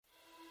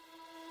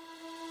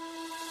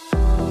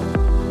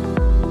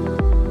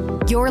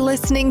You're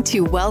listening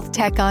to Wealth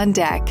Tech on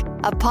Deck,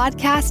 a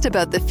podcast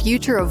about the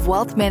future of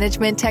wealth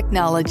management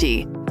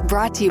technology,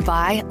 brought to you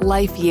by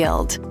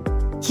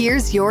LifeYield.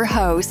 Here's your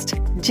host,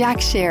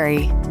 Jack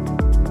Sherry.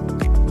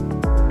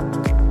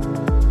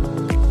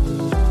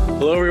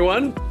 Hello,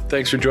 everyone.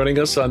 Thanks for joining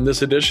us on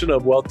this edition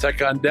of Wealth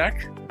Tech on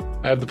Deck.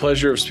 I have the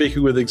pleasure of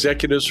speaking with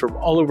executives from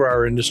all over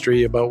our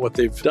industry about what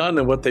they've done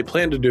and what they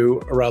plan to do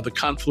around the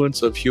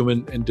confluence of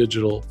human and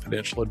digital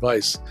financial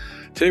advice.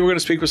 Today, we're going to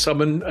speak with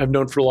someone I've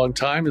known for a long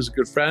time, is a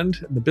good friend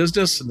in the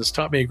business, and has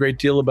taught me a great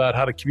deal about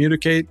how to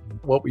communicate,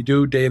 what we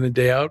do day in and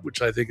day out,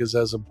 which I think is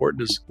as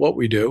important as what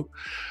we do.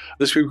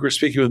 This week, we're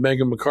speaking with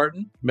Megan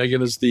McCartan.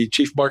 Megan is the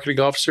Chief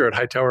Marketing Officer at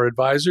Hightower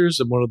Advisors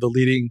and one of the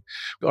leading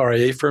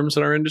RIA firms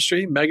in our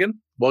industry. Megan,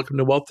 welcome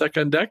to Wealth Tech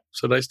on Deck.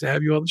 So nice to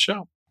have you on the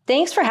show.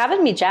 Thanks for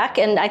having me, Jack.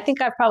 And I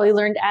think I've probably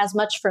learned as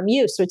much from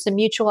you. So it's a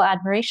mutual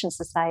admiration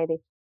society.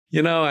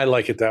 You know, I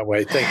like it that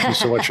way. Thank you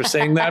so much for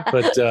saying that.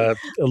 But a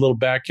little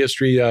back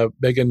history,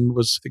 Megan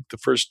was, I think, the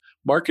first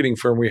marketing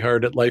firm we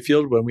hired at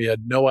LifeYield when we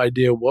had no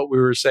idea what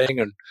we were saying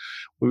and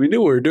we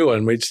knew what we were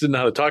doing. We just didn't know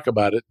how to talk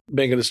about it.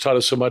 Megan has taught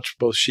us so much,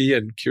 both she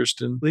and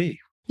Kirsten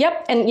Lee.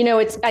 Yep. And,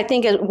 I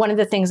think one of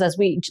the things as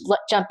we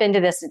jump into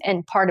this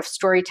and part of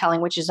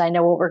storytelling, which is I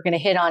know what we're going to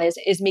hit on,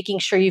 is making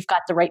sure you've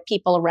got the right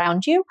people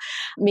around you.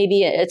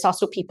 Maybe it's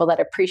also people that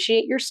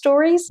appreciate your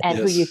stories and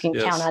who you can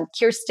count on.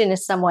 Kirsten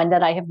is someone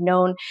that I have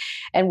known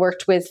and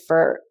worked with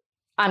for,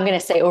 I'm going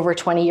to say over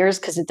 20 years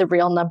because the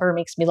real number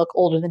makes me look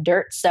older than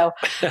dirt. So,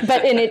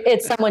 but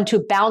it's someone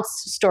to bounce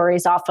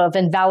stories off of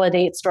and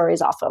validate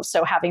stories off of.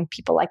 So having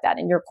people like that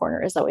in your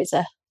corner is always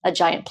a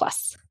giant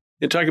plus.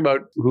 And talk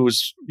about who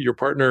was your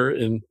partner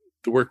in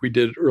the work we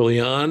did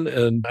early on.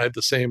 And I have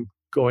the same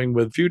going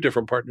with a few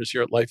different partners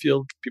here at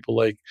LifeYield, people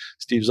like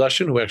Steve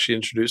Zushin, who actually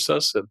introduced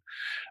us, and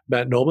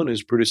Matt Nolan,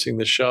 who's producing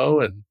the show,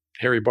 and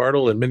Harry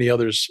Bartle, and many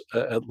others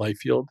at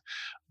LifeYield.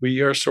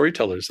 We are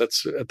storytellers.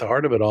 That's at the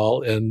heart of it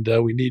all. And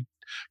we need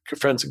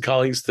friends and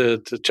colleagues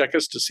to check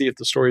us to see if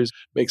the stories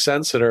make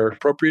sense and are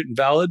appropriate and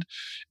valid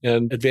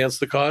and advance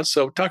the cause.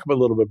 So talk a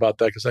little bit about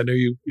that, because I know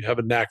you have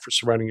a knack for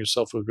surrounding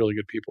yourself with really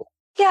good people.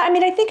 Yeah,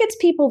 I think it's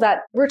people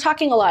that we're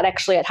talking a lot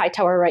actually at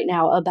Hightower right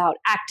now about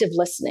active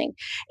listening.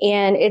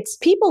 And it's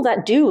people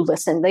that do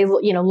listen. They,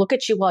 look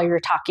at you while you're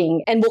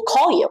talking and will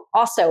call you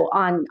also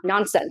on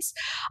nonsense.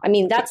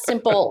 That's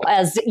simple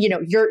as,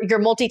 you're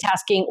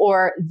multitasking,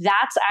 or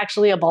that's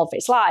actually a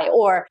bald-faced lie,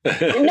 or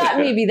not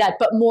maybe that,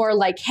 but more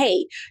like,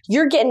 hey,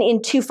 you're getting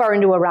in too far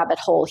into a rabbit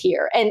hole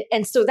here.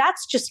 And so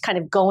that's just kind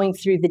of going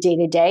through the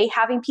day-to-day,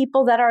 having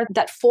people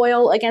that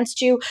foil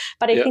against you.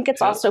 But I think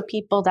it's also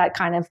people that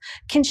kind of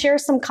can share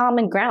some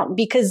common ground,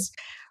 because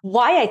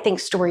why I think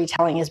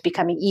storytelling is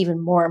becoming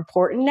even more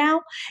important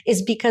now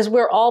is because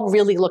we're all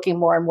really looking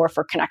more and more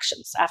for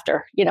connections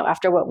after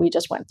what we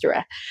just went through.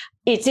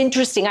 It's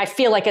interesting. I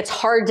feel like it's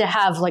hard to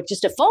have like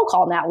just a phone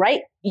call now,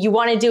 right? You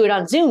want to do it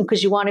on Zoom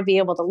because you want to be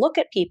able to look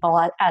at people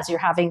as you're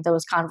having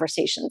those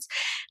conversations.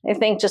 I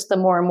think just the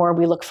more and more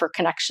we look for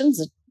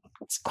connections,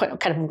 it's quite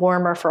kind of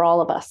warmer for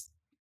all of us.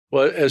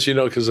 Well, as you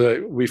know, because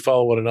we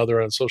follow one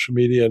another on social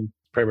media, and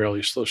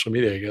primarily social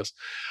media, I guess,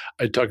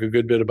 I talk a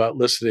good bit about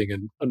listening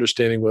and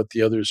understanding what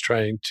the other is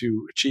trying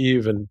to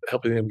achieve and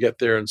helping them get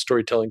there, and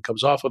storytelling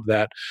comes off of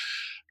that.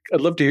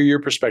 I'd love to hear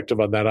your perspective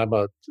on that. I'm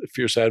a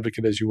fierce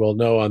advocate, as you well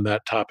know, on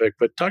that topic,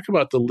 but talk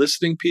about the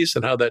listening piece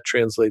and how that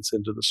translates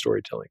into the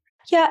storytelling.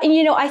 Yeah.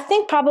 And, I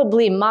think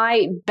probably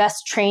my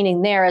best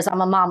training there is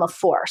I'm a mom of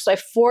 4. So I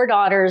have 4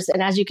 daughters.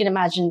 And as you can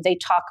imagine, they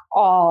talk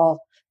all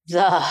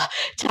the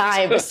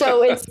time.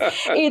 So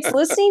it's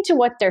listening to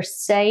what they're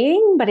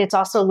saying, but it's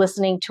also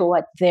listening to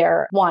what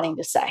they're wanting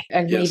to say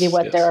and maybe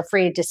what they're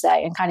afraid to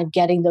say, and kind of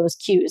getting those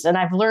cues. And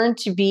I've learned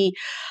to be,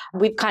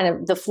 we've kind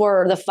of, the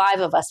 4 or the 5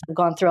 of us have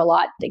gone through a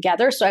lot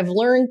together. So I've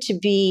learned to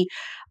be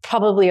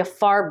probably a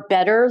far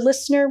better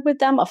listener with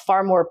them, a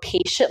far more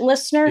patient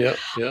listener.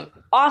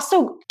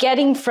 Also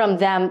getting from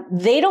them,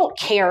 they don't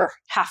care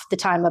half the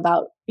time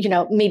about,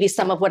 maybe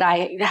some of what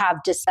I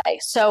have to say.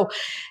 So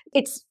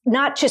it's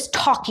not just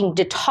talking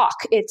to talk.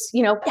 It's,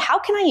 how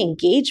can I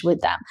engage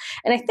with them?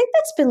 And I think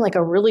that's been like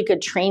a really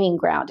good training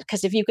ground,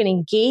 because if you can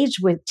engage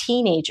with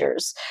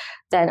teenagers,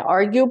 then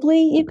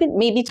arguably you could,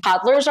 maybe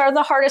toddlers are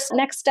the hardest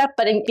next step,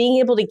 but in being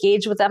able to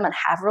engage with them and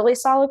have really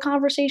solid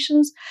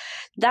conversations,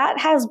 that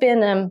has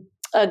been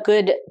a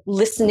good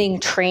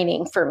listening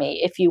training for me,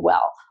 if you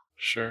will.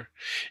 Sure.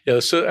 Yeah.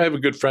 So I have a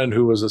good friend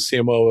who was a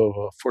CMO of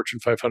a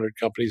Fortune 500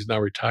 company. He's now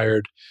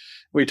retired.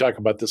 We talk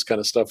about this kind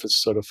of stuff. It's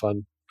sort of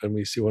fun. And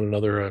we see one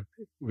another.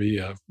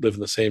 We live in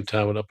the same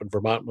town up in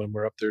Vermont when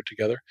we're up there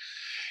together.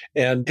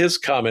 And his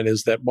comment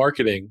is that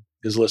marketing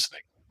is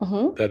listening.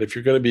 Mm-hmm. That if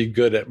you're going to be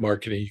good at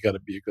marketing, you got to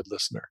be a good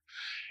listener.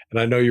 And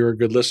I know you're a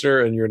good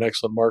listener and you're an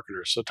excellent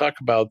marketer. So talk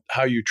about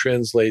how you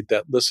translate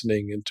that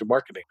listening into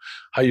marketing,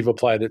 how you've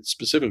applied it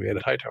specifically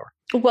at Hightower.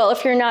 Well,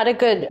 if you're not a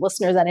good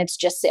listener, then it's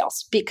just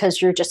sales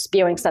because you're just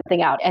spewing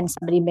something out and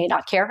somebody may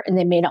not care and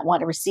they may not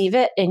want to receive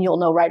it. And you'll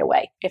know right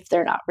away if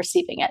they're not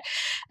receiving it.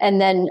 And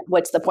then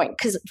what's the point?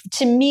 Because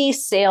to me,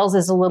 sales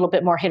is a little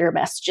bit more hit or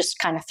miss, just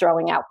kind of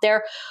throwing out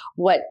there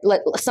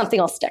something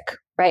will stick.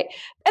 Right.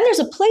 And there's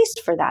a place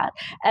for that.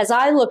 As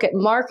I look at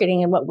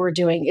marketing and what we're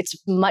doing, it's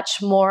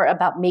much more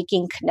about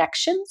making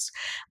connections.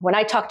 When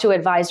I talk to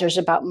advisors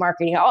about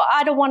marketing,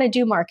 I don't want to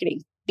do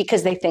marketing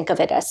because they think of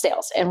it as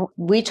sales. And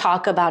we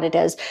talk about it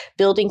as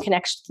building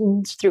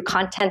connections through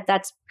content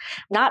that's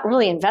not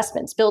really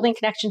investments, building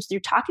connections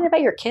through talking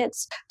about your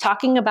kids,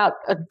 talking about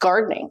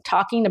gardening,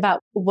 talking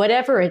about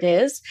whatever it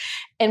is.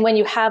 And when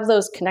you have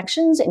those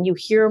connections and you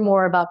hear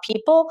more about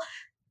people,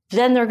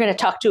 then they're going to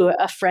talk to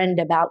a friend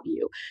about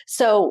you.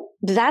 So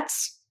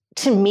that's,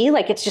 to me,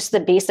 like it's just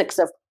the basics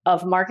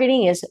of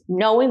marketing is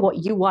knowing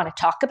what you want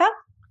to talk about,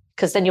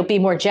 because then you'll be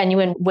more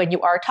genuine when you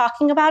are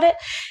talking about it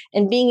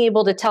and being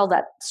able to tell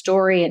that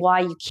story and why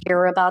you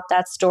care about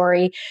that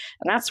story.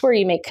 And that's where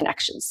you make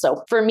connections.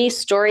 So for me,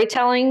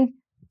 storytelling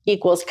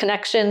equals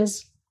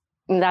connections.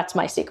 And that's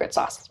my secret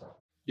sauce.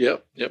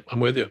 Yep.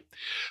 I'm with you.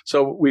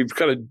 So we've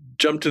kind of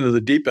jumped into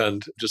the deep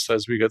end just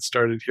as we got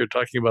started here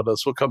talking about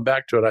this. We'll come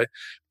back to it. I'm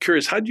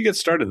curious, how did you get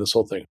started in this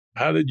whole thing?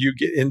 How did you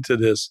get into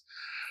this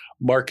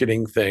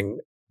marketing thing?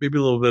 Maybe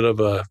a little bit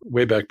of a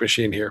Wayback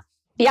Machine here.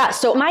 Yeah.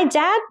 So my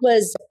dad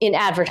was in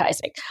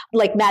advertising,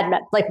 like Mad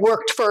Men, like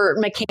worked for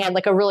McCann,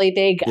 like a really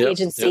big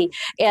agency.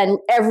 And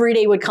every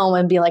day would come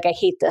and be like, I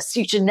hate this.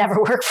 You should never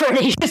work for an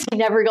agency,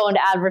 never go into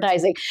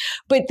advertising.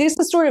 But this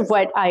is sort of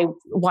what I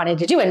wanted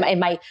to do. And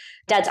my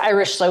dad's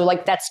Irish. So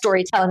like that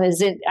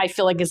storytelling I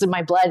feel like is in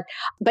my blood.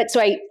 But so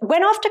I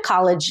went off to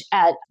college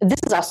this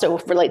is also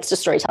relates to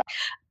storytelling.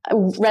 I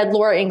read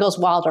Laura Ingalls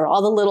Wilder,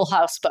 all the Little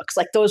House books.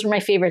 Like those were my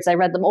favorites. I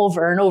read them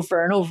over and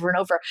over and over and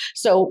over.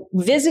 So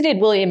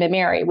visited William and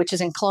Mary, which is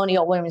in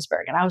Colonial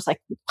Williamsburg. And I was like,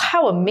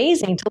 how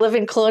amazing to live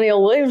in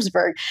Colonial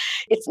Williamsburg.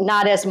 It's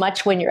not as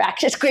much when you're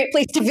actually, it's a great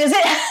place to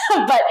visit,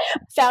 but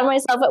found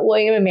myself at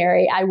William and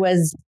Mary. I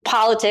was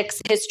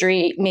politics,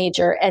 history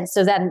major. And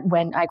so then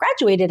when I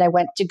graduated, I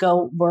went to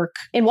go work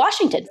in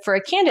Washington for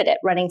a candidate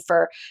running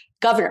for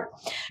governor,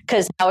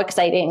 because how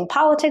exciting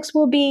politics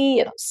will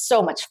be.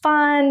 So much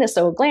fun,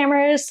 so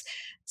glamorous.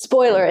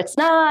 Spoiler, it's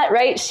not,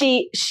 right?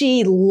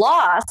 She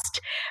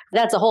lost.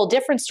 That's a whole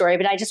different story.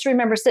 But I just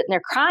remember sitting there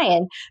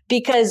crying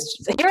because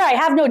here I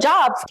have no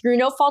job through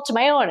no fault of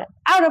my own,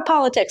 out of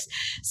politics.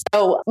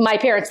 So my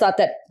parents thought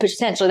that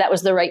potentially that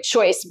was the right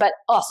choice, but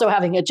also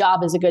having a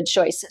job is a good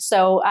choice.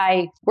 So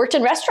I worked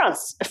in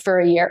restaurants for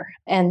a year.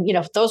 And,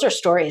 those are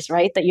stories,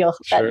 right?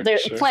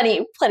 There's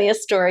plenty of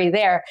story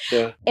there.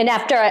 Yeah. And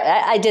after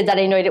I did that,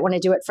 I know I didn't want to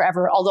do it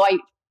forever, although I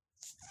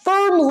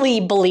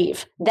firmly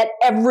believe that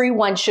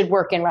everyone should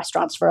work in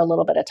restaurants for a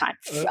little bit of time.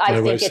 I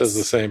think wife says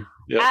the same.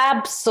 Yep.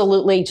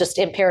 Absolutely just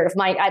imperative.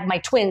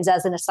 My twins,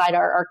 as an aside,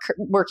 are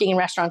working in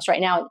restaurants right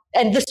now.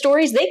 And the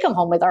stories they come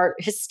home with are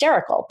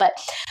hysterical. But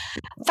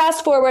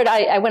fast forward,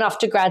 I went off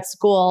to grad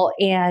school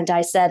and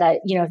I said,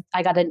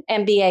 I got an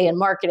MBA in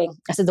marketing.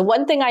 I said, the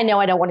one thing I know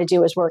I don't want to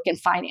do is work in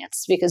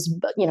finance because,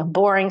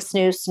 boring,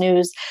 snooze.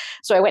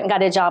 So I went and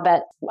got a job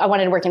I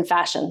wanted to work in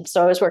fashion.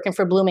 So I was working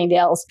for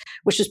Bloomingdale's,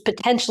 which was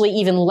potentially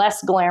even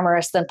less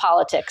glamorous than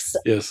politics.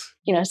 Yes.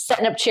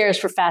 Setting up chairs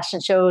for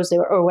fashion shows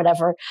or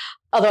whatever.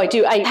 Although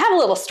I have a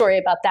little story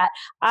about that.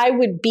 I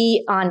would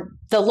be on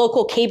the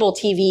local cable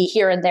TV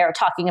here and there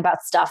talking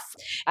about stuff.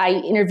 I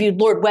interviewed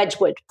Lord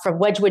Wedgwood from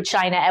Wedgwood,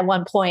 China at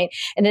one point.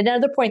 And at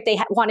another point, they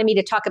wanted me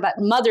to talk about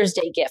Mother's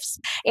Day gifts.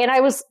 And I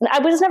was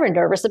never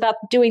nervous about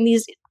doing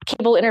these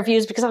cable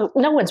interviews because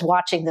no one's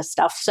watching this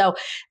stuff. So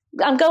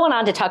I'm going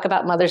on to talk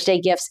about Mother's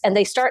Day gifts, and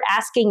they start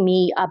asking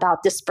me about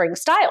the spring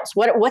styles.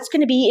 What's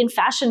going to be in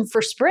fashion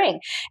for spring?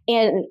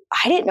 And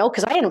I didn't know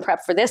because I hadn't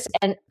prepped for this.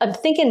 And I'm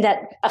thinking that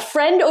a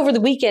friend over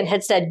the weekend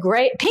had said,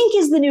 pink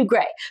is the new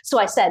gray. So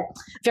I said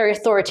very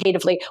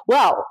authoritatively,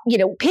 well,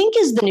 pink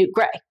is the new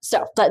gray.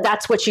 So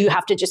that's what you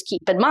have to just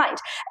keep in mind.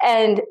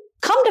 And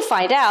come to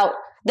find out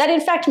that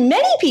in fact,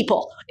 many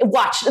people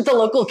watched the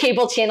local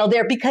cable channel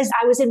there because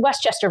I was in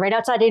Westchester, right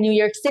outside of New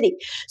York City.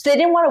 So they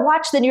didn't want to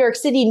watch the New York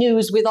City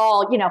news with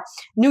all,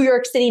 New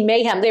York City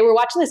mayhem. They were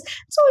watching this.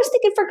 So I was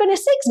thinking, for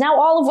goodness sakes, now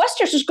all of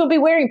Westchester's going to be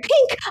wearing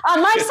pink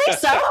on my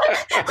say-so.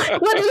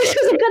 Whether this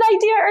was a good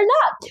idea or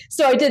not.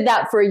 So I did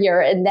that for a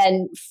year and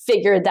then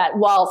figured that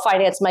while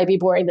finance might be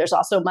boring, there's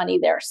also money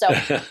there. So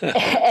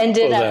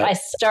I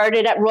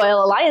started at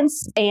Royal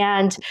Alliance,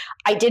 and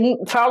I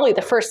didn't, probably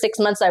the first 6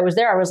 months I was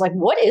there, I was like,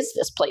 what is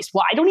this place.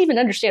 Well, I don't even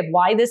understand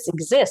why this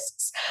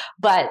exists,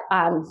 but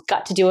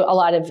got to do a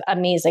lot of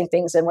amazing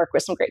things and work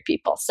with some great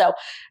people. So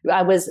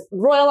I was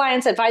Royal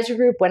Alliance Advisory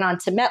Group, went on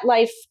to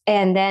MetLife,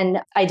 and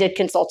then I did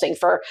consulting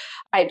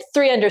I had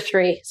 3 under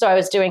 3. So I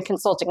was doing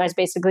consulting. I was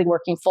basically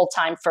working full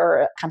time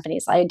for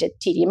companies. I did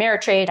TD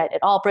Ameritrade, I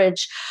did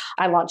Allbridge.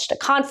 I launched a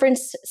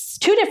conference,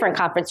 2 different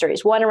conference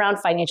series, one around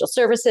financial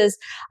services.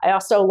 I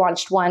also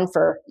launched one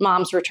for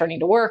moms returning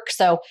to work.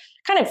 So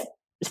kind of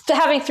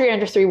having 3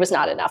 under 3 was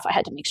not enough. I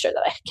had to make sure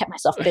that I kept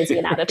myself busy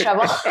and out of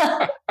trouble.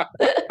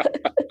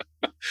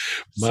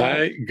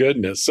 My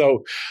goodness.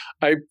 So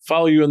I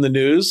follow you in the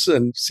news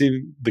and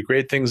see the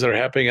great things that are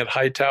happening at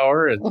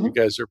Hightower, and you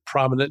guys are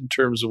prominent in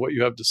terms of what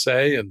you have to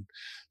say and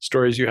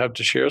stories you have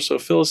to share. So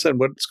fill us in.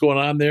 What's going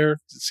on there?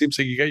 It seems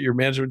like you got your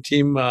management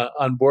team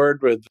on board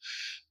with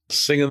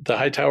singing the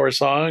Hightower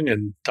song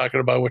and talking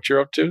about what you're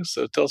up to.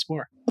 So tell us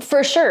more.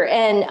 For sure.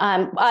 And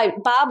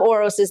Bob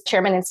Oros is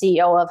chairman and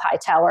CEO of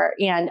Hightower.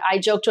 And I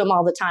joke to him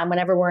all the time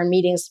whenever we're in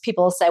meetings,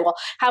 people will say, well,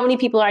 how many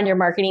people are on your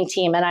marketing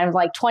team? And I'm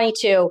like,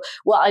 22.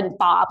 Well, and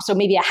Bob, so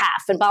maybe a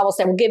half. And Bob will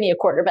say, well, give me a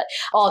quarter. But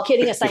all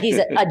kidding aside, he's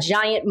a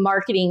giant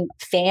marketing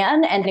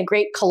fan and a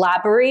great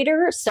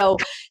collaborator. So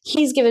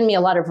he's given me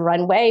a lot of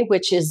runway,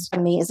 which is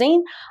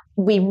amazing.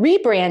 We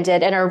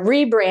rebranded, and our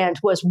rebrand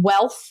was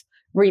Wealth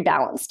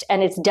Rebalanced,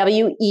 and it's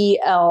WEL-TH.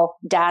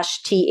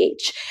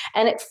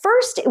 And at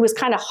first it was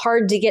kind of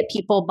hard to get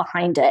people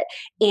behind it.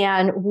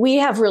 And we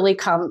have really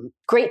come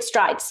great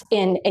strides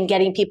in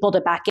getting people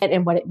to back it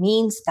and what it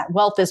means that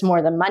wealth is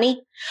more than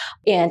money,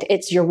 and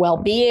it's your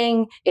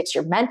well-being, it's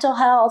your mental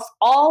health.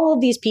 All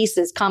of these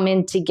pieces come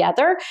in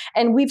together.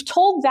 And we've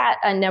told that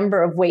a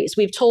number of ways.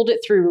 We've told it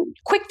through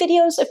quick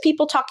videos of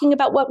people talking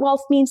about what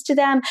wealth means to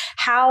them,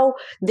 how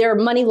their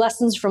money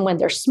lessons from when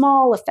they're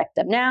small affect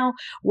them now.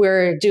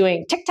 We're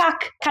doing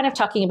TikTok, kind of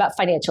talking about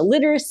financial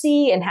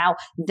literacy and how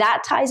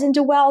that ties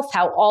into wealth,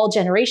 how all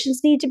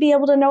generations need to be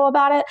able to know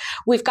about it.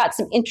 We've got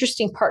some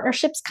interesting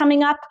partnerships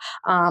coming up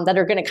that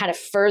are going to kind of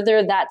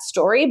further that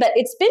story. But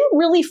it's been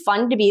really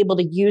fun to be able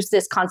to use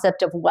this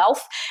concept of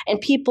wealth, and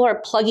people are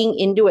plugging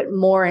into it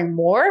more and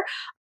more.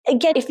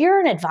 Again, if you're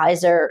an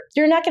advisor,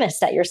 you're not going to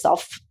set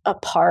yourself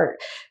apart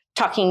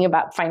talking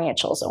about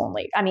financials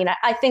only. I mean,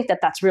 I think that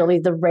that's really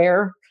the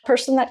rare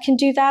person that can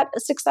do that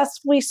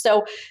successfully.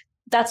 So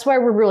that's why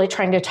we're really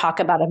trying to talk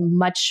about a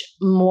much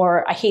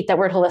more, I hate that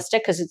word holistic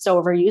because it's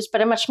overused,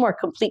 but a much more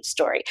complete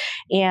story.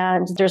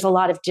 And there's a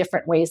lot of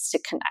different ways to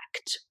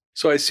connect.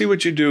 So I see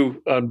what you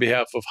do on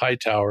behalf of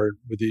Hightower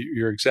with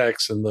your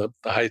execs and the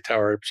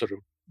Hightower sort of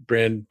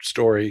brand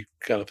story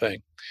kind of thing.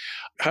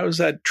 How does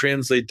that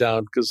translate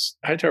down? Because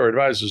Hightower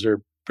advisors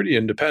are pretty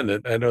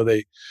independent. I know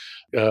they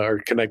are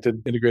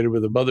connected, integrated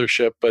with a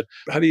mothership, but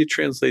how do you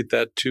translate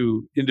that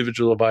to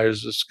individual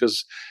advisors?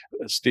 Because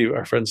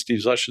our friend Steve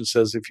Zlushin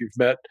says, if you've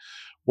met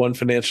one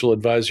financial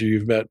advisor,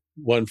 you've met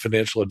one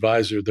financial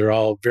advisor. They're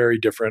all very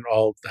different,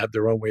 all have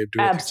their own way of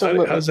doing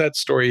Absolutely. it. How's that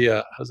story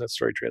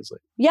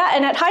translate? Yeah.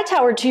 And at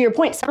Hightower, to your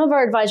point, some of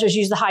our advisors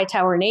use the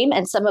Hightower name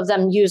and some of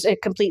them use a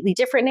completely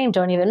different name.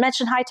 Don't even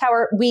mention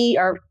Hightower. We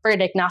are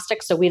brand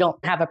agnostic, so we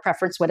don't have a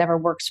preference, whatever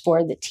works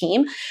for the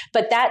team.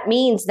 But that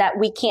means that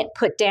we can't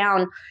put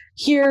down,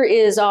 here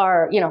is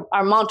our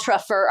mantra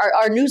for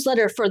our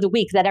newsletter for the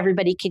week that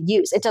everybody can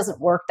use. It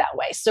doesn't work that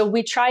way. So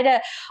we try to,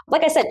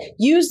 like I said,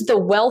 use the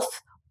wealth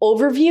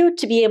overview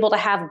to be able to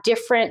have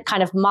different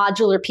kind of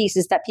modular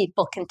pieces that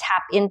people can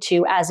tap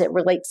into as it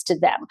relates to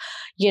them,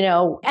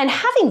 and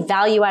having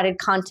value-added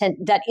content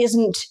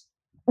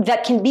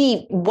that can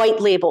be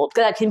white labeled,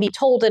 that can be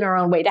told in our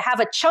own way, to have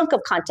a chunk of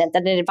content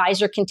that an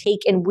advisor can take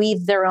and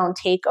weave their own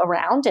take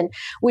around. And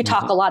we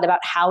talk a lot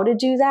about how to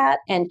do that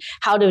and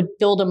how to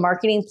build a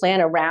marketing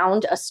plan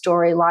around a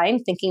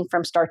storyline, thinking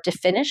from start to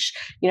finish,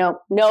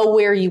 know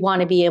where you want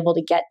to be able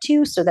to get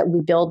to so that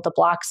we build the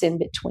blocks in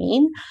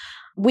between.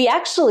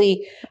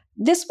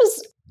 This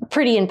was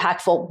pretty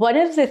impactful. One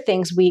of the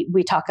things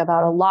we talk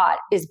about a lot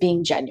is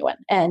being genuine.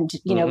 And,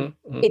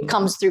 it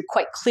comes through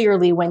quite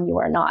clearly when you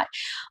are not.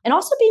 And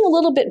also being a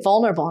little bit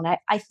vulnerable. And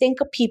I think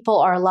people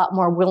are a lot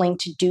more willing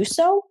to do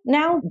so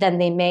now than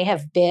they may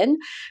have been.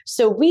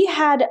 So we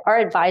had our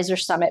advisor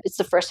summit. It's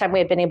the first time we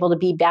had been able to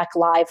be back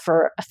live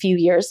for a few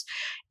years.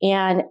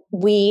 And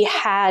we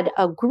had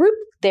a group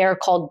there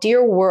called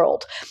Dear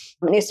World.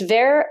 And it's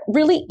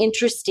really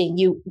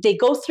interesting. They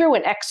go through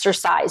an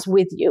exercise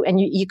with you and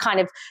you kind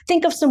of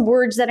think of some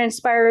words that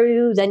inspire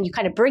you, then you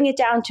kind of bring it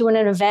down to an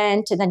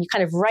event, and then you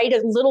kind of write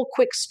a little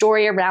quick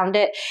story around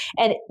it.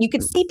 And you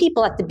could see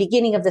people at the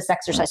beginning of this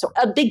exercise. So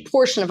a big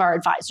portion of our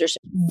advisors,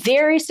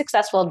 very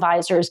successful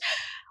advisors,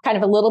 kind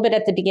of a little bit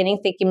at the beginning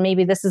thinking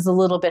maybe this is a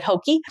little bit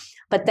hokey.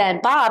 But then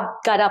Bob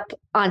got up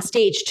on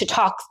stage to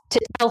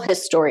tell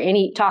his story. And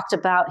he talked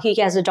about, he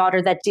has a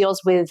daughter that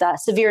deals with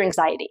severe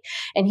anxiety.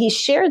 And he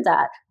shared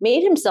that,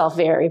 made himself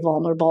very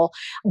vulnerable,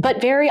 but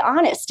very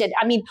honest. And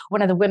I mean,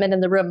 one of the women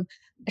in the room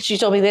She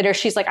told me later,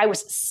 she's like, I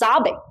was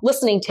sobbing,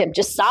 listening to him,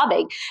 just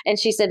sobbing. And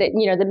she said,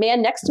 the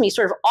man next to me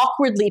sort of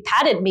awkwardly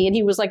patted me and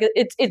he was like,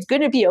 it's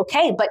going to be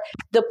okay. But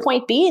the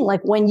point being,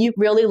 like, when you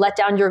really let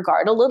down your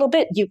guard a little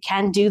bit, you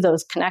can do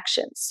those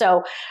connections.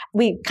 So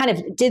we kind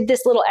of did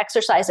this little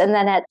exercise. And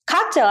then at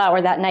cocktail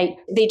hour that night,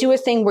 they do a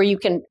thing where you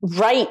can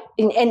write,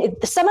 and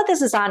some of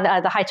this is on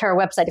the Hightower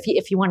website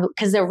if you want to,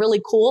 because they're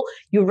really cool.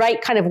 You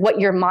write kind of what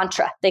your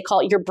mantra, they call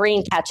it your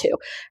brain tattoo,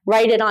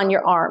 write it on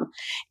your arm.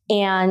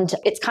 And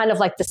it's kind of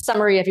like the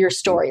summary of your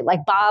story.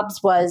 Like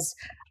Bob's was,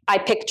 I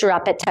picked her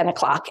up at 10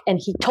 o'clock and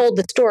he told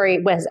the story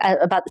was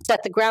about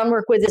set the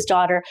groundwork with his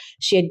daughter.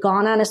 She had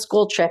gone on a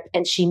school trip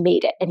and she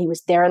made it. And he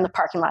was there in the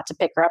parking lot to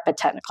pick her up at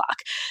 10 o'clock.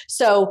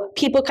 So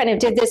people kind of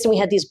did this and we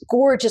had these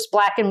gorgeous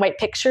black and white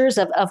pictures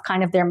of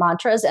kind of their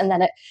mantras. And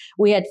then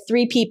we had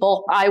 3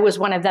 people. I was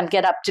one of them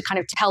get up to kind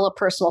of tell a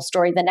personal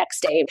story the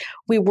next day.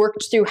 We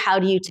worked through how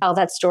do you tell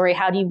that story?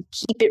 How do you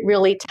keep it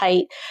really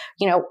tight?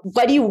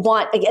 What do you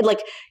want? Again,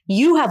 like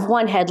you have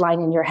one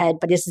headline in your head,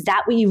 but is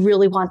that what you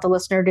really want the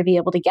listener to be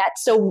able to get?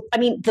 So, I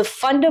mean, the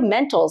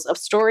fundamentals of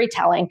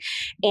storytelling.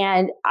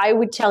 And I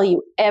would tell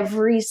you,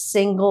 every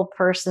single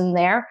person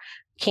there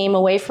came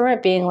away from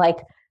it being like,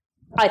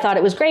 I thought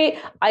it was great.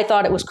 I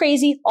thought it was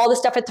crazy. All the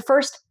stuff at the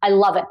first, I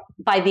love it.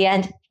 By the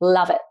end,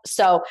 love it.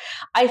 So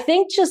I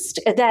think just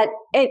that,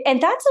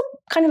 and that's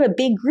a kind of a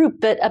big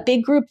group, but a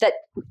big group that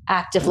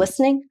active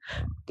listening,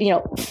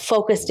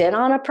 focused in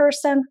on a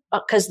person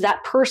because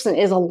that person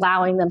is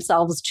allowing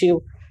themselves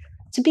to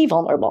be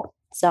vulnerable.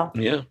 So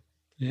yeah.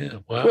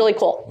 Wow. Really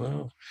cool.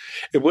 Wow.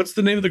 And what's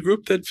the name of the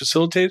group that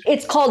facilitated?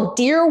 It's called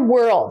Dear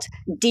World.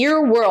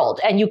 Dear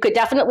World. And you could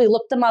definitely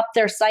look them up,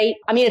 their site.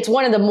 I mean, it's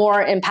one of the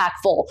more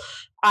impactful.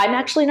 I'm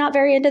actually not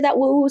very into that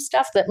woo-woo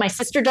stuff that my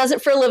sister does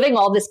it for a living,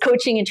 all this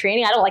coaching and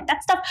training. I don't like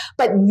that stuff.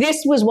 But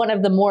this was one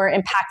of the more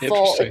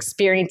impactful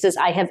experiences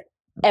I have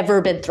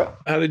ever been through.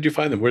 How did you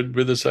find them? Where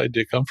did this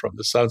idea come from?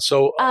 This sounds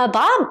so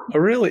Bob.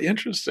 Really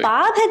interesting.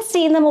 Bob had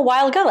seen them a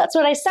while ago. That's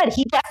what I said.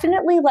 He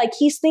definitely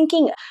he's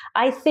thinking,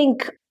 I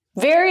think,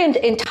 very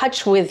in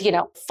touch with,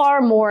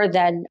 far more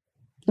than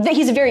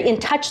he's a very in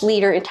touch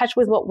leader, in touch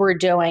with what we're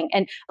doing.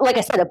 And like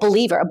I said, a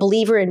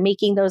believer in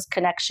making those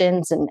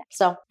connections. And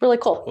so really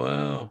cool.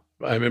 Wow.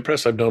 I'm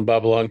impressed. I've known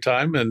Bob a long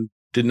time and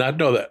did not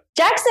know that.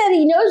 Jack said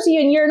he knows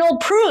you and you're an old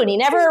prune. He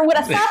never would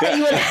have thought that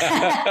you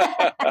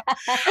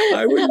would.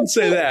 I wouldn't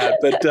say that,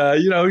 but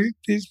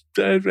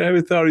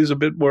I thought he's a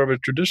bit more of a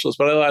traditionalist,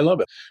 but I love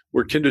it.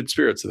 We're kindred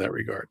spirits in that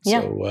regard. Yeah.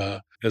 So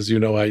as you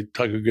know, I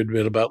talk a good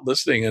bit about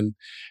listening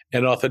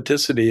and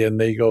authenticity, and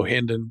they go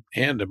hand in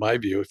hand, in my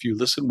view. If you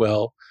listen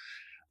well,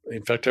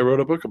 in fact, I wrote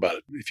a book about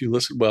it. If you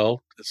listen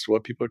well, it's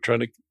what people are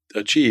trying to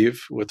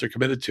achieve, what they're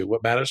committed to,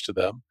 what matters to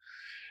them,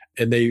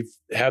 and they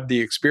have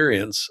the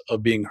experience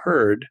of being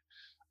heard,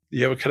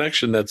 you have a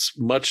connection that's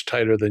much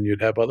tighter than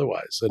you'd have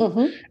otherwise.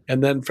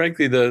 And then,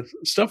 frankly, the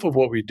stuff of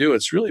what we do,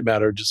 it's really a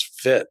matter of just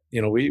fit.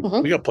 We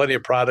got plenty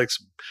of products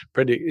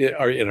in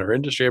our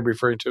industry I'm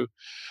referring to.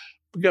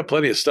 We got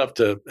plenty of stuff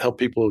to help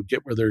people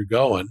get where they're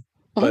going.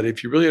 But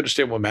if you really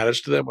understand what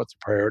matters to them, what the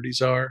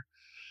priorities are,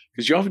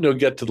 because you often don't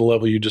get to the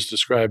level you just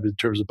described in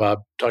terms of Bob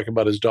talking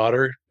about his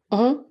daughter.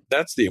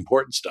 That's the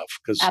important stuff.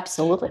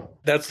 Absolutely.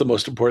 That's the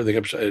most important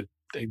thing.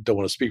 I don't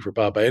want to speak for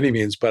Bob by any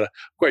means, but I'm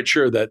quite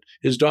sure that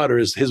his daughter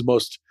is his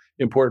most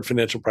important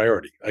financial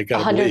priority. I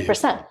got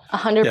 100%.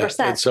 100%.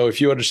 And so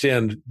if you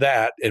understand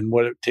that and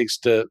what it takes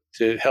to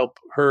help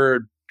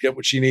her get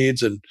what she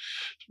needs and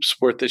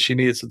support that she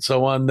needs and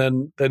so on,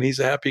 then he's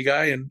a happy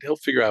guy and he'll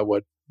figure out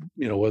what,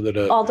 whether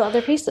to all the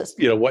other pieces,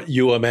 what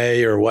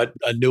UMA or what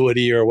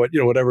annuity or what,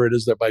 whatever it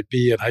is that might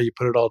be, and how you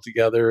put it all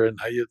together and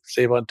how you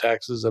save on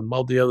taxes and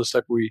all the other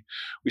stuff we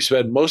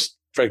spend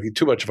frankly,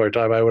 too much of our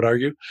time, I would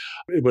argue.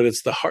 But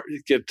it's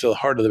get to the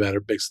heart of the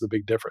matter makes the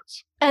big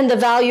difference. And the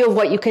value of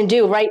what you can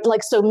do, right?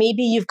 So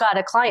maybe you've got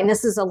a client, and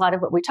this is a lot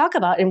of what we talk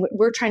about, and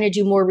we're trying to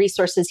do more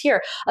resources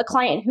here. A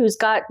client who's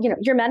got,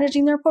 you're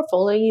managing their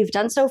portfolio, you've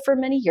done so for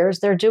many years,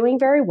 they're doing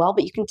very well,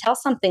 but you can tell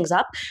something's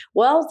up.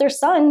 Well, their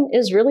son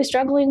is really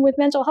struggling with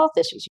mental health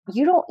issues.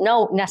 You don't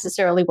know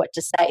necessarily what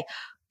to say,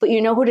 but you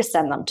know who to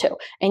send them to.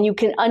 And you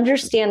can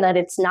understand that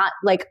it's not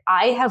like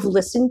I have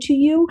listened to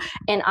you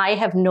and I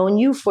have known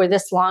you for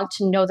this long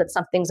to know that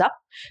something's up.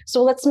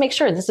 So let's make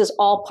sure this is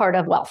all part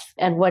of wealth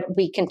and what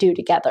we can do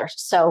together.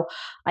 So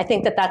I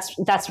think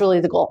that's really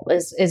the goal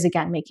is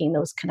again, making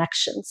those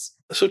connections.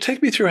 So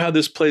take me through how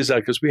this plays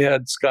out, because we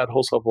had Scott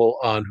Holsapple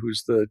on,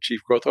 who's the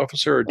Chief Growth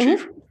Officer or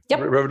Chief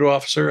Revenue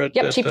Officer at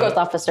Chief Growth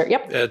Officer.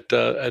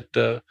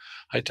 At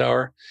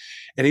Hightower.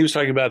 And he was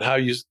talking about how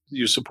you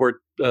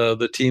support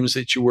the teams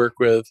that you work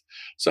with.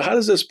 So how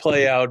does this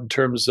play out in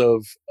terms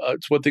of,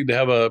 it's one thing to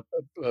have a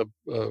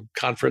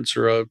conference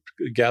or a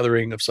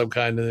gathering of some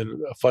kind and then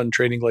a fun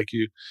training like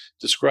you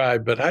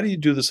described, but how do you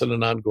do this on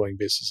an ongoing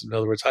basis? In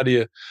other words,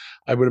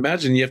 I would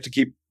imagine you have to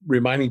keep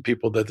reminding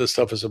people that this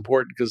stuff is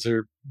important because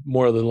they're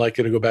more than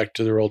likely to go back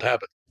to their old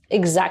habits.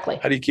 Exactly.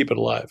 How do you keep it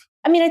alive?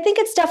 I mean, I think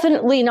it's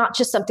definitely not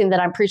just something that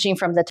I'm preaching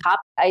from the top.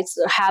 I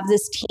have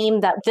this team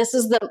that this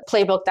is the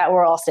playbook that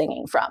we're all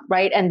singing from,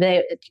 right? And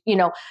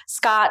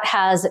Scott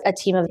has a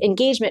team of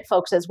engagement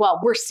folks as well.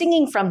 We're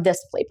singing from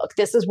this playbook.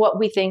 This is what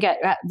we think.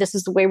 This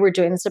is the way we're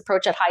doing this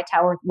approach at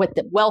Hightower, what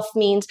the wealth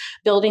means,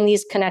 building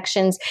these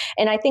connections.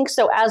 And I think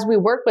so as we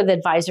work with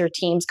advisor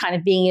teams, kind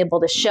of being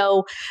able to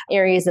show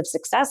areas of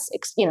success,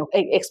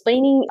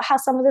 explaining how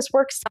some of this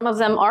works. Some of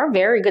them are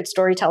very good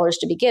storytellers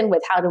to begin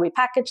with. How do we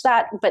package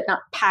that, but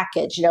not package?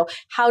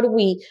 How do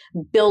we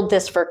build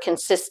this for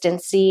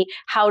consistency?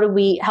 How do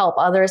we help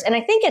others? And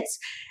I think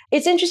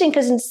it's interesting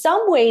because in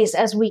some ways,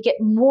 as we get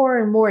more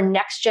and more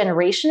next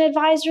generation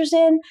advisors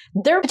in,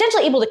 they're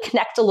potentially able to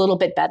connect a little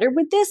bit better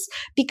with this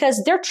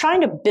because they're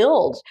trying to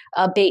build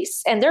a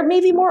base and they're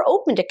maybe more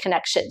open to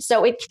connection.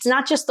 So it's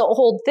not just the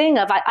whole thing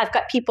of I've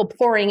got people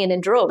pouring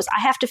in droves.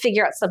 I have to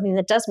figure out something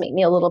that does make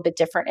me a little bit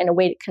different and a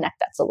way to connect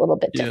that's a little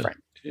bit different.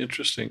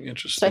 Interesting.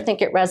 So I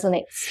think it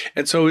resonates.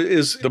 And so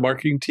is the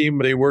marketing team,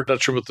 they work,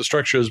 not sure what the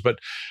structure is, but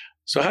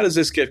so how does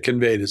this get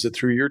conveyed? Is it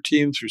through your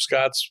team, through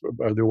Scott's?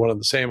 Are they one and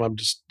the same? I'm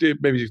just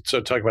maybe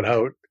sort of talk about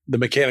how the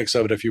mechanics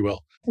of it, if you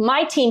will.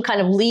 My team kind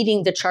of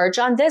leading the charge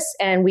on this,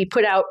 and we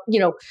put out,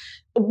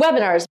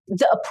 webinars.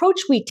 The approach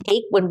we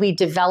take when we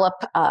develop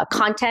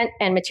content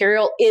and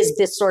material is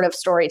this sort of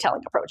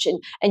storytelling approach.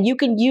 And you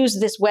can use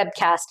this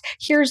webcast.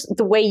 Here's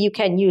the way you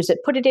can use it.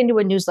 Put it into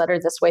a newsletter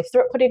this way.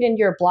 Put it into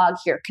your blog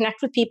here.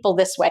 Connect with people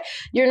this way.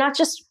 You're not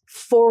just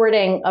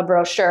forwarding a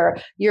brochure.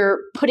 You're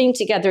putting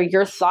together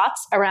your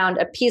thoughts around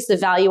a piece of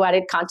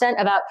value-added content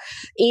about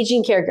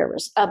aging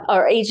caregivers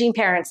or aging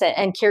parents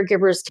and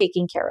caregivers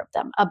taking care of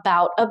them,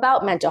 about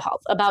mental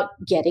health, about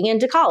getting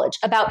into college,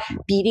 about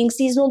beating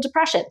seasonal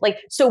depression.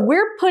 So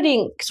we're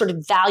putting sort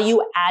of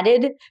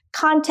value-added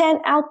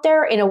content out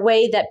there in a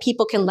way that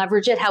people can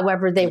leverage it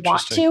however they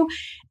want to,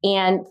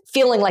 and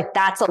feeling like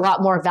that's a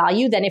lot more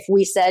value than if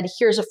we said,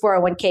 here's a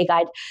 401k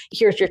guide,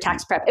 here's your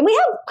tax prep. And we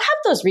have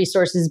those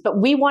resources,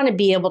 but we want to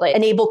be able to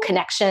enable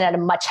connection at a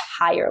much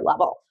higher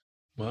level.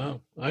 Wow.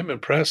 I'm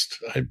impressed.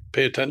 I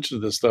pay attention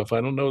to this stuff. I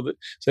don't know that.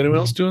 Is anyone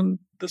else doing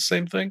the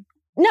same thing?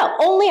 No,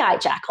 only I,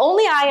 Jack.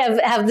 Only I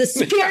have the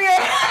superior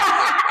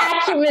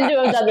acumen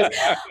to have done this.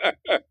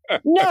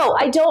 No,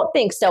 I don't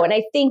think so. And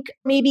I think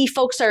maybe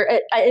folks and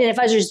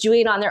advisors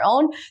doing it on their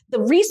own. The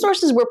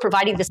resources we're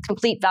providing, this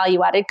complete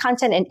value-added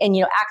content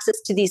and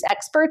access to these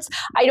experts,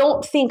 I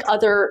don't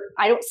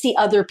see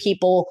other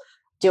people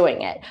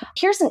doing it.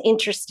 Here's an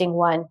interesting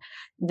one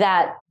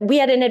that we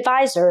had an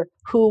advisor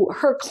who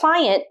her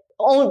client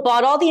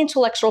bought all the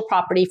intellectual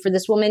property for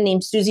this woman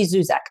named Susie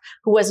Zuzek,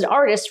 who was an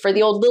artist for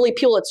the old Lilly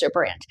Pulitzer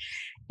brand.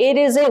 It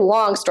is a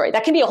long story.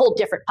 That can be a whole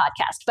different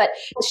podcast. But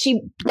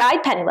she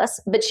died penniless,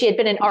 but she had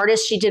been an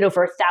artist. She did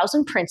over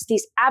 1,000 prints,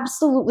 these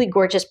absolutely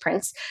gorgeous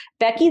prints.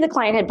 Becky, the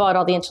client, had bought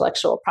all the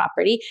intellectual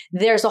property.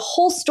 There's a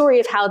whole story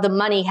of how the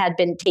money had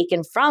been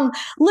taken from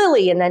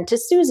Lilly and then to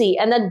Susie.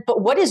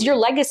 But what is your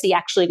legacy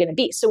actually going to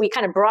be? So we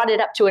kind of brought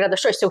it up to another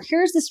story. So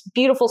here's this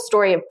beautiful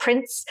story of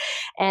Prince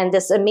and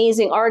this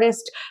amazing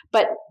artist.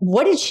 But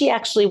what did she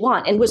actually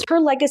want? And was her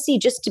legacy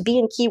just to be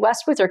in Key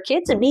West with her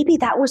kids? And maybe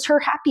that was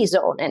her happy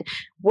zone. And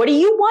what do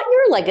you want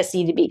your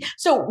legacy to be?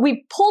 So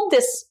we pulled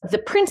the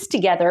prints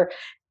together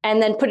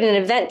and then put an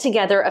event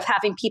together of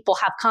having people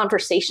have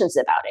conversations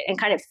about it and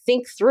kind of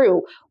think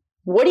through,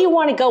 what do you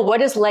want to go? What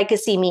does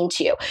legacy mean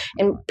to you?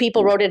 And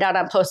people wrote it out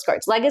on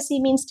postcards.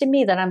 Legacy means to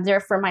me that I'm there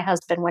for my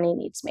husband when he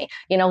needs me.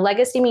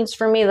 Legacy means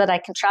for me that I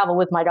can travel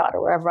with my daughter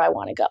wherever I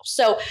want to go.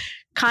 So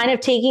kind of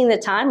taking the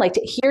time,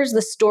 here's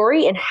the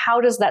story and how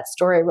does that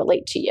story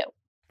relate to you?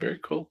 Very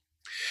cool.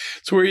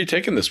 So where are you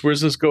taking this? Where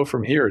does this go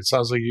from here? It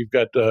sounds like you've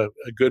got a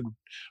good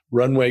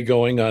runway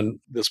going on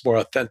this more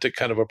authentic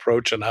kind of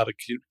approach on how to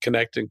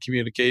connect and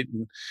communicate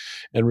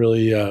and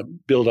really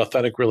build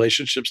authentic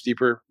relationships,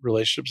 deeper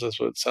relationships. That's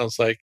what it sounds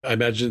like. I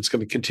imagine it's going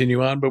to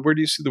continue on, but where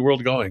do you see the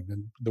world going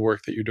and the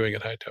work that you're doing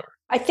at Hightower?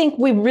 I think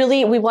we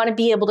want to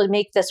be able to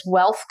make this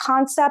wealth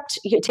concept,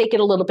 take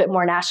it a little bit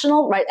more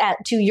national, right?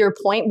 To your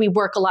point, we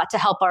work a lot to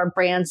help our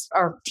brands,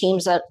 our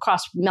teams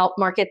across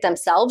market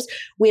themselves.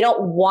 We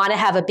don't want to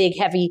have a big,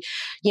 heavy,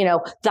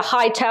 the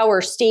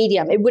Hightower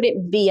Stadium. It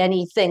wouldn't be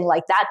anything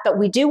like that, but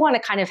we do want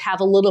to kind of have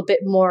a little bit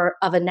more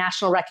of a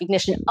national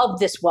recognition of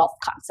this wealth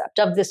concept,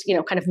 of this,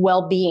 kind of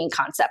well-being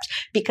concept,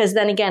 because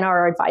then again,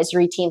 our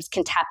advisory teams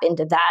can tap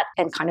into that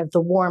and kind of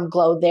the warm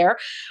glow there.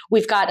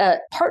 We've got a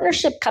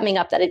partnership coming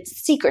up that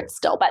it's secret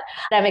still, but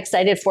I'm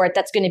excited for it.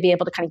 That's going to be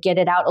able to kind of get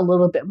it out a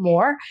little bit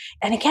more.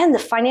 And again, the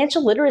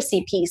financial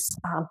literacy piece,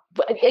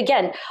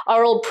 again,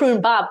 our old prune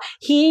Bob,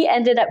 he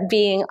ended up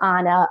being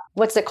on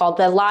what's it called?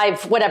 The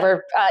live,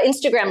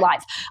 Instagram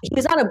Live. He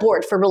was on a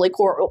board for really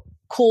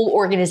cool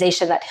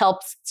organization that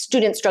helps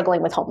students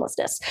struggling with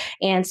homelessness.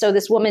 And so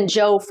this woman,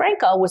 Jo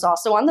Franco, was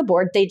also on the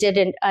board. They did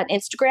an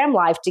Instagram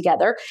Live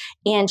together,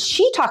 and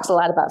she talks a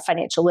lot about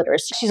financial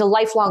literacy. She's a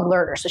lifelong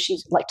learner. So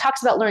she's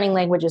talks about learning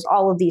languages,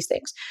 all of these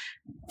things.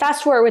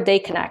 Fast forward, they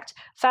connect.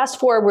 Fast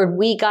forward,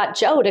 we got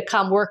Joe to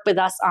come work with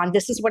us on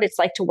this is what it's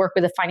like to work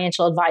with a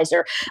financial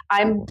advisor.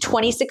 I'm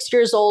 26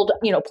 years old,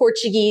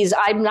 Portuguese.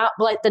 I'm not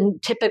like the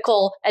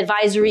typical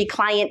advisory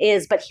client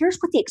is, but here's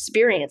what the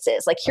experience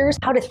is. Like, here's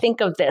how to think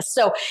of this.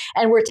 So,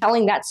 and we're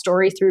telling that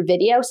story through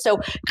video. So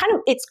kind of,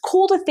 it's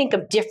cool to think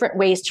of different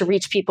ways to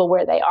reach people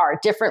where they are,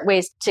 different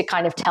ways to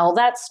kind of tell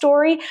that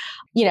story.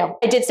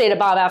 I did say to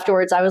Bob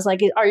afterwards, I was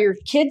like, are your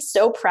kids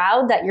so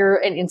proud that you're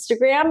an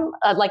Instagram,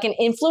 like an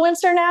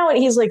influencer now? And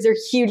he's like, they're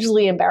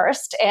hugely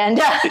embarrassed and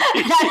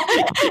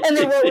and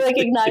they won't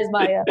recognize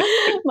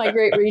my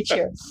great reach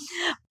here.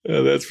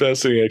 That's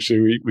fascinating.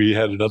 Actually, we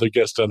had another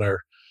guest on our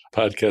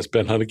podcast,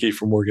 Ben Huneke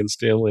from Morgan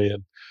Stanley,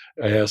 and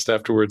I asked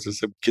afterwards, I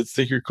said, kids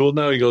think you're cool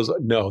now? He goes,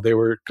 no, they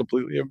were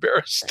completely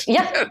embarrassed.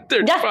 Yeah.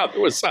 Their father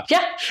was on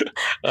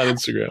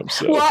Instagram.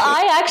 So. Well,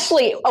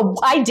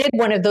 I did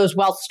one of those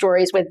wealth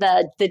stories with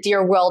the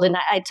Dear World, and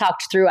I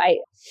talked through, I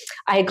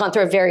had gone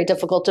through a very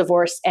difficult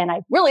divorce, and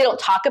I really don't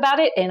talk about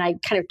it. And I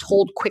kind of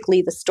told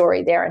quickly the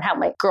story there and how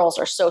my girls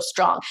are so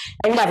strong.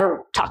 I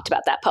never talked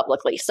about that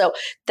publicly. So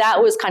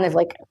that was kind of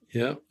like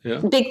a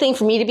big thing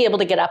for me to be able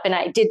to get up. And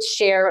I did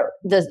shared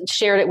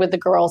it with the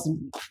girls,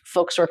 and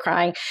folks were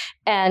crying.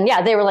 And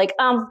they were like,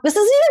 this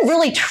isn't even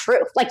really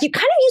true. Like, you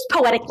kind of use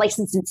poetic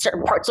license in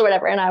certain parts or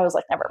whatever. And I was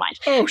like, never mind.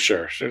 Oh,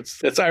 sure.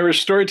 It's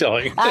Irish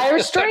storytelling.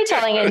 Irish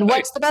storytelling. And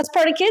what's the best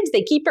part of kids?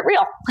 They keep it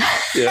real.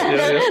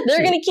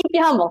 They're going to keep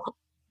you humble.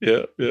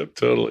 Yeah,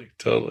 totally.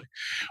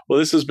 Well,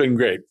 this has been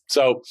great.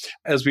 So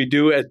as we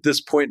do at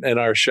this point in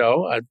our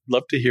show, I'd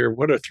love to hear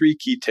what are 3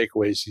 key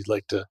takeaways you'd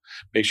like to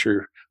make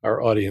sure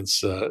our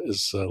audience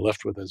is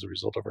left with as a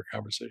result of our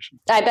conversation.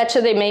 I bet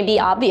you they may be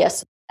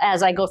obvious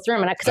as I go through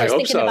them. Because I was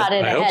thinking about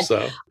it ahead.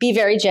 So. Be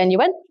very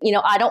genuine.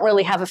 I don't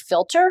really have a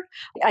filter.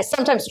 I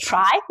sometimes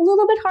try a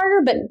little bit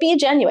harder, but be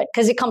genuine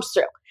because it comes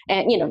through.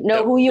 And,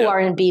 know who you are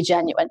and be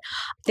genuine.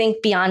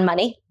 Think beyond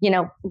money.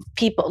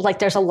 People, like,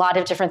 there's a lot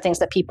of different things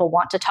that people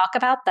want to talk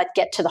about that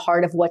get to the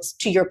heart of what's,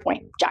 to your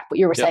point, Jack, what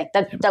you were saying,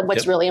 that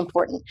what's really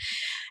important.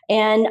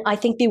 And I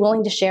think be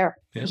willing to share.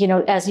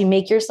 As you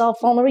make yourself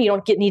vulnerable, you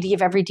don't need to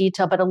give every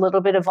detail, but a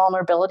little bit of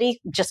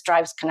vulnerability just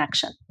drives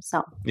connection.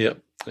 So,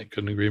 I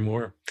couldn't agree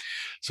more.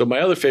 So my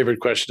other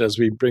favorite question as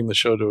we bring the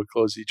show to a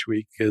close each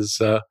week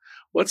is,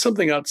 what's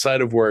something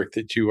outside of work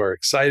that you are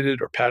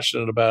excited or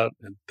passionate about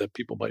and that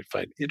people might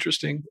find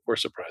interesting or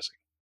surprising?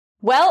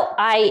 Well,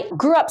 I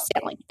grew up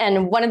sailing.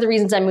 And one of the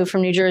reasons I moved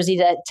from New Jersey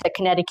to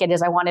Connecticut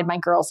is I wanted my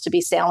girls to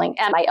be sailing.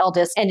 And my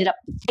eldest ended up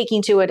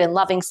taking to it and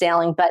loving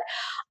sailing. But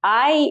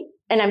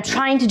I'm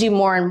trying to do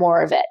more and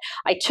more of it.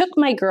 I took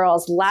my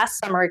girls last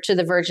summer to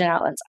the Virgin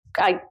Islands.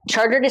 I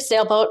chartered a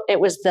sailboat. It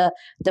was the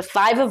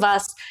 5 of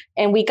us.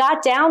 And we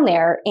got down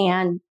there.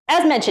 And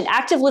as mentioned,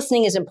 active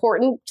listening is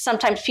important.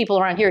 Sometimes people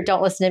around here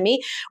don't listen to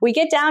me. We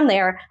get down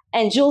there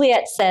and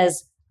Juliet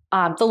says,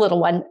 the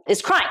little one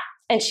is crying.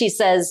 And she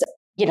says,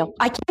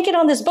 I can't get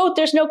on this boat.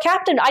 There's no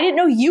captain. I didn't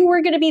know you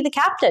were going to be the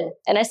captain.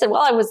 And I said,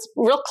 well, I was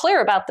real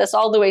clear about this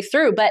all the way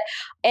through. But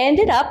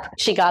ended up,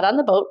 she got on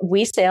the boat,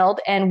 we sailed,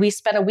 and we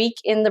spent a week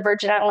in the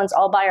Virgin Islands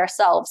all by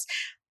ourselves.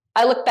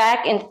 I look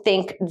back and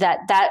think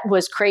that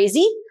was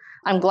crazy.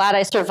 I'm glad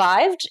I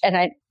survived. And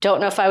I don't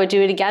know if I would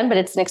do it again, but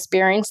it's an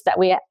experience that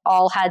we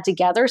all had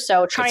together.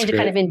 So trying to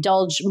kind of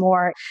indulge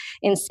more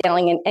in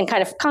sailing and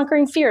kind of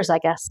conquering fears, I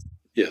guess.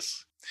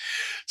 Yes.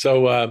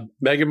 So,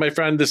 Megan, my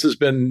friend, this has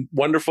been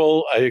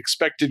wonderful. I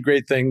expected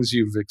great things.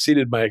 You've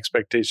exceeded my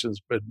expectations,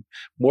 but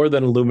more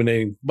than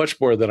illuminating, much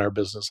more than our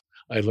business.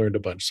 I learned a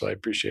bunch, so I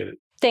appreciate it.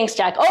 Thanks,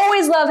 Jack.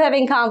 Always love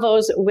having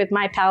convos with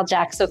my pal,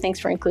 Jack. So thanks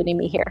for including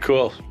me here.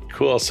 Cool.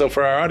 So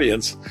for our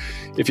audience,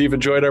 if you've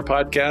enjoyed our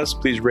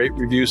podcast, please rate,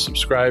 review,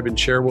 subscribe, and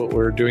share what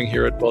we're doing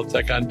here at Wealth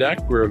Tech on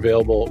Deck. We're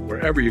available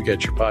wherever you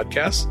get your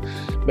podcasts.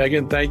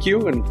 Megan, thank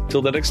you. And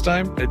until the next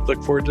time, I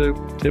look forward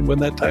to when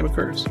that time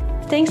occurs.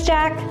 Thanks,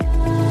 Jack.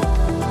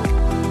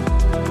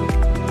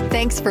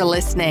 Thanks for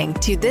listening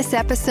to this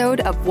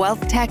episode of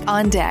Wealth Tech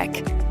on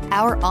Deck,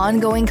 our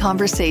ongoing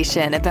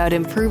conversation about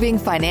improving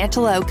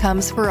financial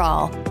outcomes for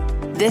all.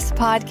 This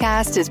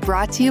podcast is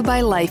brought to you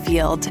by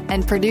LifeYield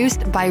and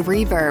produced by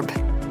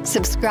Reverb.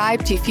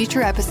 Subscribe to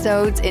future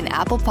episodes in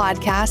Apple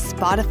Podcasts,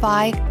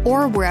 Spotify,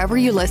 or wherever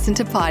you listen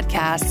to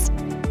podcasts.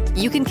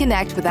 You can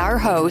connect with our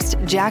host,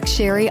 Jack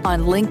Sherry,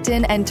 on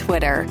LinkedIn and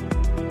Twitter.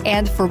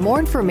 And for more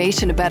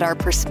information about our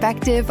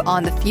perspective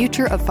on the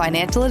future of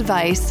financial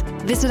advice,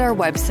 visit our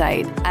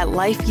website at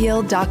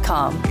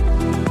lifeyield.com.